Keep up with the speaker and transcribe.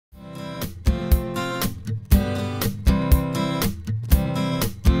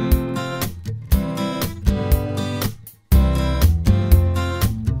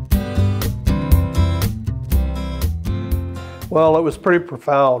Well, it was pretty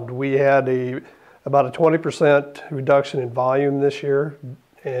profound. We had about a 20% reduction in volume this year,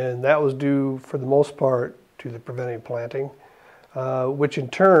 and that was due for the most part to the preventive planting, which in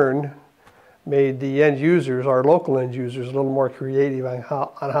turn made the end users, our local end users, a little more creative on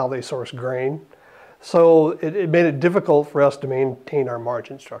how they source grain. So it made it difficult for us to maintain our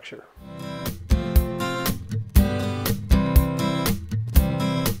margin structure.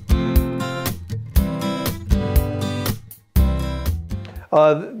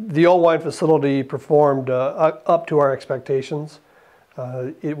 The Oelwein facility performed up to our expectations.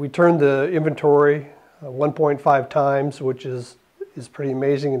 We turned the inventory 1.5 times, which is pretty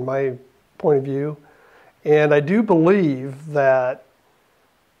amazing in my point of view. And I do believe that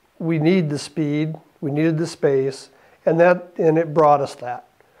we need the speed, we needed the space, and it brought us that.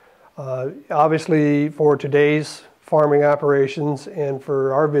 Obviously for today's farming operations and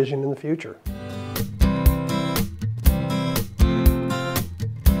for our vision in the future.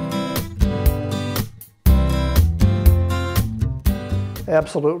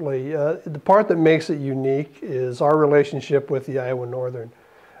 Absolutely. The part that makes it unique is our relationship with the Iowa Northern.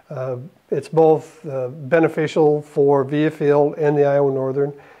 It's both beneficial for Viafield and the Iowa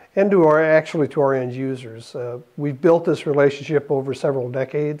Northern, and actually to our end users. We've built this relationship over several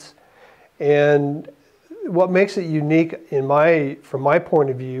decades, and what makes it unique from my point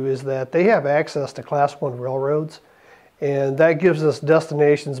of view is that they have access to Class I railroads, and that gives us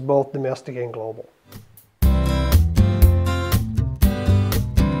destinations both domestic and global.